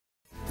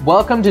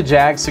Welcome to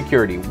J.A.G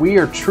Security. We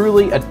are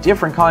truly a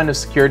different kind of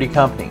security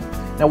company.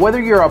 Now,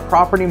 whether you're a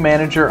property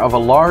manager of a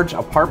large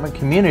apartment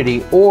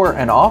community or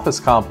an office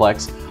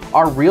complex,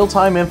 our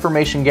real-time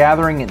information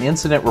gathering and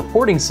incident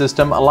reporting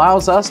system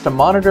allows us to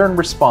monitor and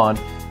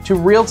respond to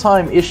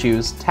real-time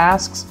issues,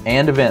 tasks,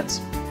 and events.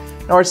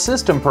 Now, our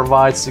system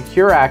provides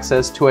secure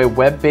access to a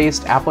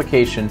web-based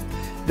application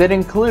that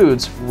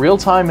includes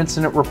real-time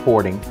incident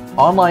reporting,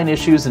 online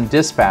issues and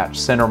dispatch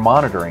center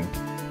monitoring,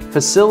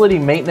 facility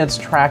maintenance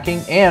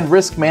tracking, and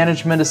risk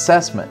management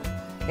assessment.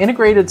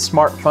 Integrated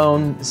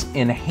smartphones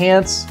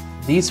enhance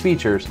these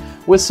features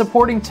with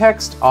supporting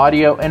text,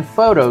 audio, and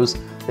photos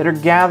that are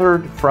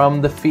gathered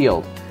from the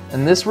field.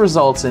 And this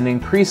results in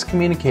increased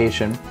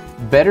communication,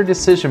 better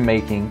decision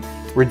making,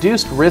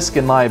 reduced risk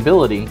and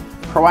liability,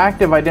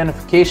 proactive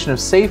identification of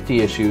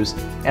safety issues,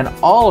 and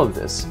all of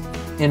this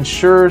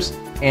ensures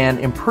and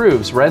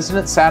improves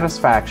resident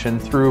satisfaction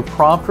through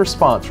prompt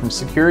response from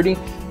security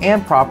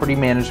and property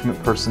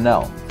management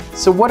personnel.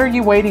 So what are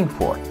you waiting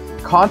for?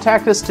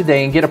 Contact us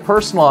today and get a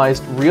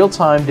personalized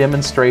real-time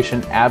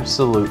demonstration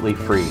absolutely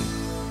free.